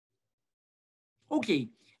Okay,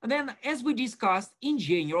 and then as we discussed, in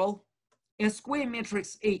general, a square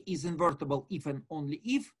matrix A is invertible if and only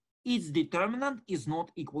if its determinant is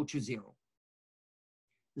not equal to 0.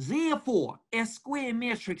 Therefore, a square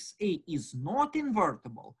matrix A is not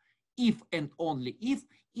invertible if and only if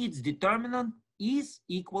its determinant is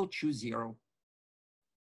equal to 0.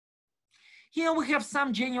 Here we have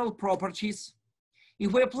some general properties.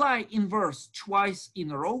 If we apply inverse twice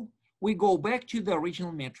in a row, we go back to the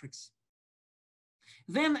original matrix.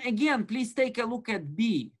 Then again, please take a look at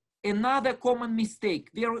B. Another common mistake.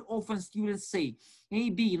 Very often students say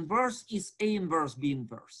AB inverse is A inverse B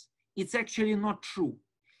inverse. It's actually not true.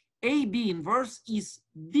 AB inverse is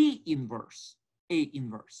D inverse A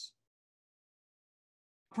inverse.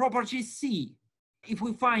 Property C. If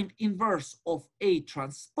we find inverse of A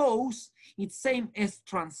transpose, it's same as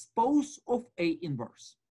transpose of A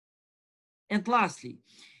inverse. And lastly,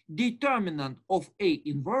 determinant of A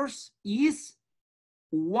inverse is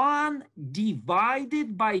 1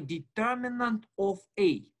 divided by determinant of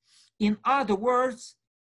A. In other words,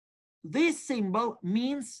 this symbol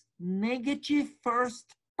means negative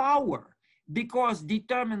first power because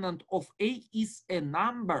determinant of A is a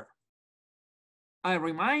number. I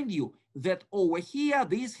remind you that over here,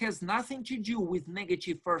 this has nothing to do with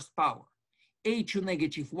negative first power. A to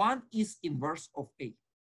negative 1 is inverse of A.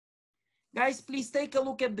 Guys, please take a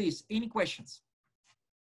look at this. Any questions?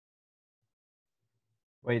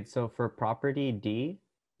 Wait, so for property D,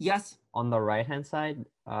 yes, on the right hand side,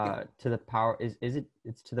 to the power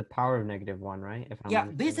it's to the power of -1, right? If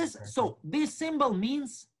I'm this is so this symbol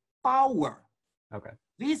means power. Okay.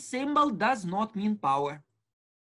 This symbol does not mean power.